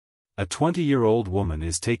A 20-year-old woman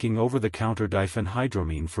is taking over-the-counter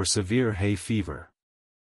diphenhydramine for severe hay fever.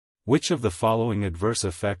 Which of the following adverse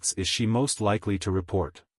effects is she most likely to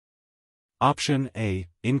report? Option A,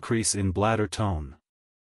 increase in bladder tone.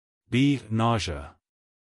 B, nausea.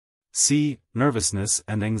 C, nervousness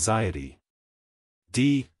and anxiety.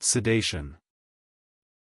 D, sedation.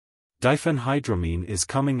 Diphenhydramine is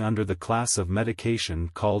coming under the class of medication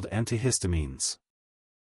called antihistamines.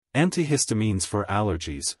 Antihistamines for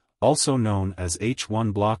allergies, also known as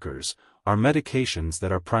H1 blockers, are medications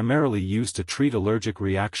that are primarily used to treat allergic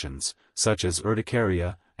reactions, such as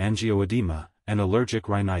urticaria, angioedema, and allergic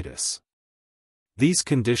rhinitis. These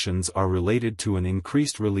conditions are related to an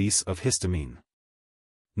increased release of histamine.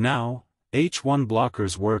 Now, H1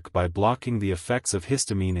 blockers work by blocking the effects of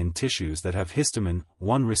histamine in tissues that have histamine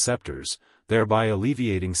 1 receptors, thereby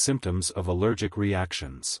alleviating symptoms of allergic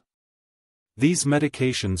reactions. These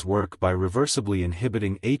medications work by reversibly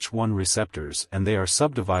inhibiting H1 receptors, and they are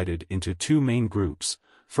subdivided into two main groups: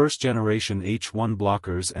 first-generation H1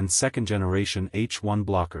 blockers and second-generation H1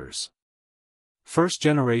 blockers.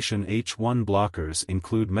 First-generation H1 blockers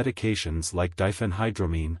include medications like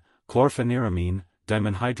diphenhydramine, chlorpheniramine,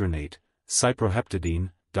 dimenhydrinate,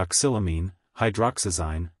 cyproheptadine, doxylamine,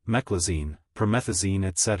 hydroxyzine, meclizine, promethazine,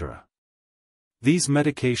 etc. These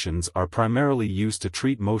medications are primarily used to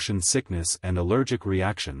treat motion sickness and allergic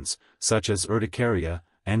reactions, such as urticaria,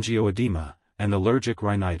 angioedema, and allergic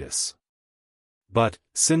rhinitis. But,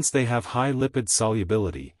 since they have high lipid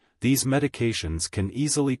solubility, these medications can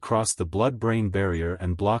easily cross the blood-brain barrier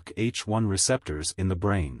and block H1 receptors in the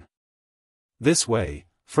brain. This way,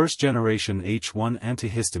 first-generation H1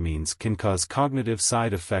 antihistamines can cause cognitive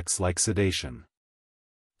side effects like sedation.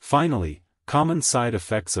 Finally, common side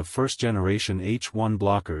effects of first-generation H1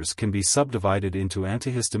 blockers can be subdivided into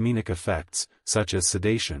antihistaminic effects, such as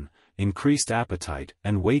sedation, increased appetite,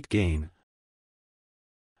 and weight gain,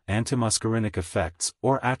 antimuscarinic effects,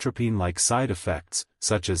 or atropine-like side effects,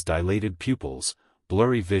 such as dilated pupils,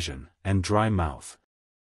 blurry vision, and dry mouth,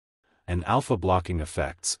 and alpha-blocking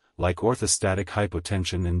effects, like orthostatic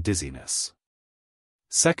hypotension and dizziness.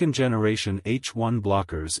 Second-generation H1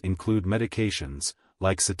 blockers include medications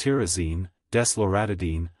like cetirizine,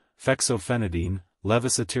 desloratadine, fexofenadine,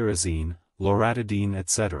 levetiracetam, loratadine,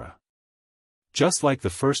 etc. Just like the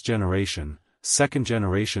first generation,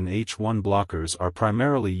 second-generation H1 blockers are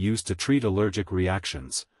primarily used to treat allergic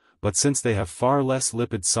reactions, but since they have far less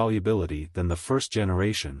lipid solubility than the first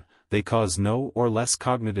generation, they cause no or less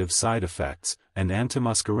cognitive side effects and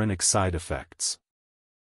antimuscarinic side effects.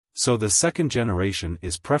 So the second generation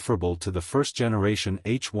is preferable to the first generation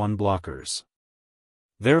H1 blockers.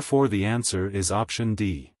 Therefore the answer is option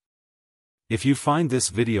D. If you find this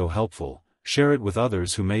video helpful, share it with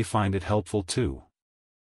others who may find it helpful too.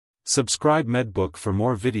 Subscribe MedBook for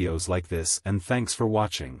more videos like this, and thanks for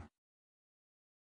watching.